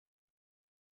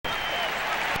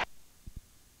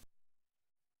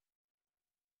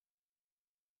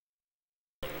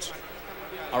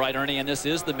All right, Ernie, and this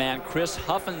is the man, Chris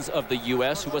Huffins of the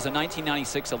U.S., who was a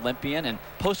 1996 Olympian and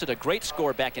posted a great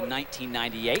score back in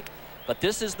 1998. But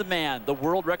this is the man, the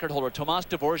world record holder, Tomas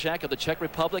Dvorak of the Czech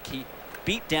Republic. He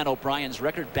beat Dan O'Brien's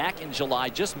record back in July,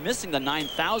 just missing the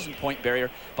 9,000-point barrier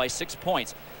by 6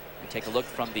 points. We take a look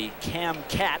from the Cam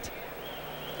Cat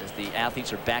as the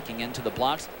athletes are backing into the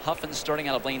blocks. Huffins starting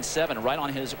out of lane 7, right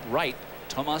on his right,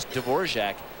 Tomas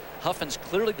Dvorak. Huffins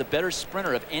clearly the better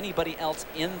sprinter of anybody else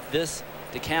in this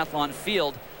decathlon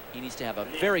field. He needs to have a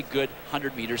very good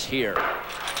 100 meters here.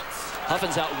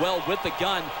 Huffins out well with the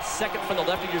gun, second from the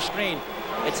left of your screen.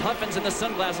 It's Huffins in the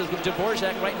sunglasses with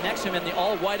Dvorak right next to him in the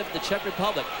all-white of the Czech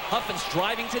Republic. Huffins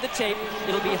driving to the tape.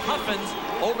 It'll be Huffins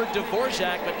over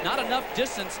Dvorak, but not enough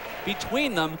distance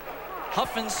between them.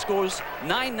 Huffins scores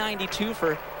 9.92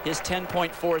 for his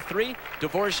 10.43.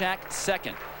 Dvorak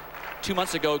second. 2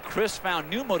 months ago, Chris found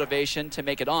new motivation to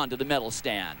make it on to the medal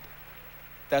stand.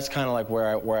 That's kind of like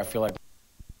where I feel like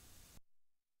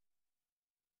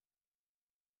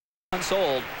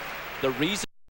Unsold. The reason